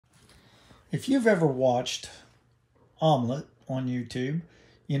If you've ever watched Omelette on YouTube,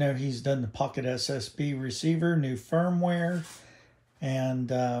 you know he's done the Pocket SSB receiver, new firmware, and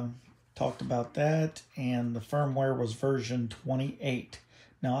talked about that. And the firmware was version 28.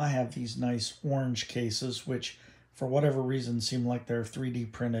 Now I have these nice orange cases, which for whatever reason seem like they're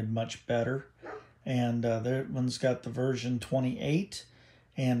 3D printed much better. And that one's got the version 28,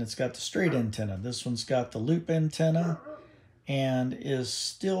 and it's got the straight antenna. This one's got the loop antenna, and is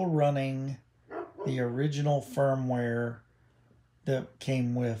still running the original firmware that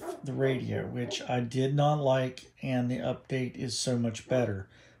came with the radio, which I did not like, and the update is so much better.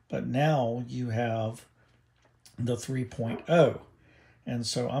 But now you have the 3.0, and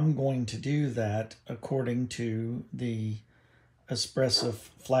so I'm going to do that according to the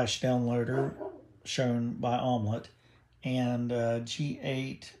expressive flash downloader shown by Omelette and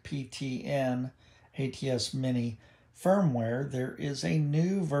G8PTN ATS Mini firmware. There is a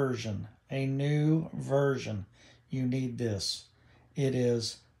new version. You need this. It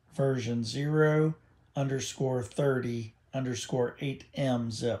is version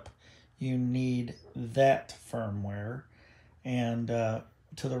 0_30_8M zip. You need that firmware. And to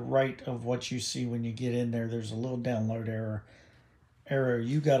the right of what you see when you get in there, there's a little download arrow.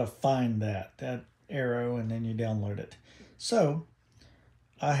 You got to find that arrow, and then you download it. So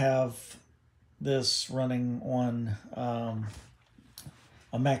I have this running on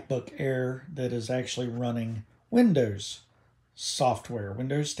a MacBook Air that is actually running Windows software,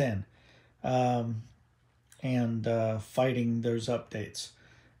 Windows 10, and fighting those updates.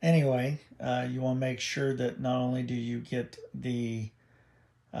 Anyway, you want to make sure that not only do you get the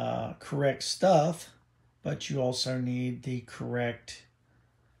correct stuff, but you also need the correct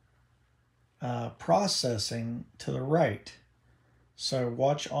processing to the right. So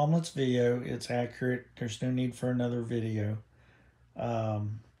watch Omelette's video. It's accurate. There's no need for another video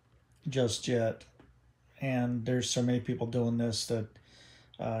just yet. And there's so many people doing this that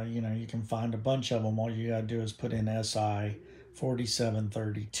you can find a bunch of them. All you gotta do is put in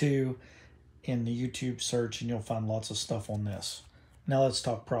SI4732 in the YouTube search, and you'll find lots of stuff on this. Now let's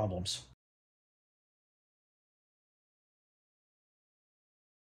talk problems.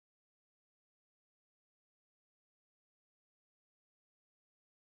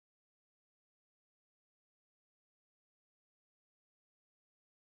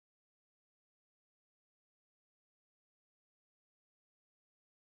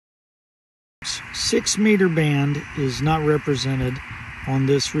 Six-meter band is not represented on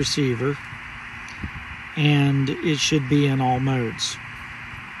this receiver, and it should be in all modes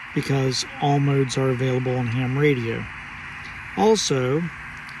because all modes are available on ham radio. Also,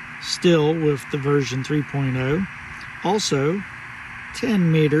 still with the version 3.0, also 10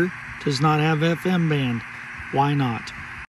 meter does not have FM band. Why not?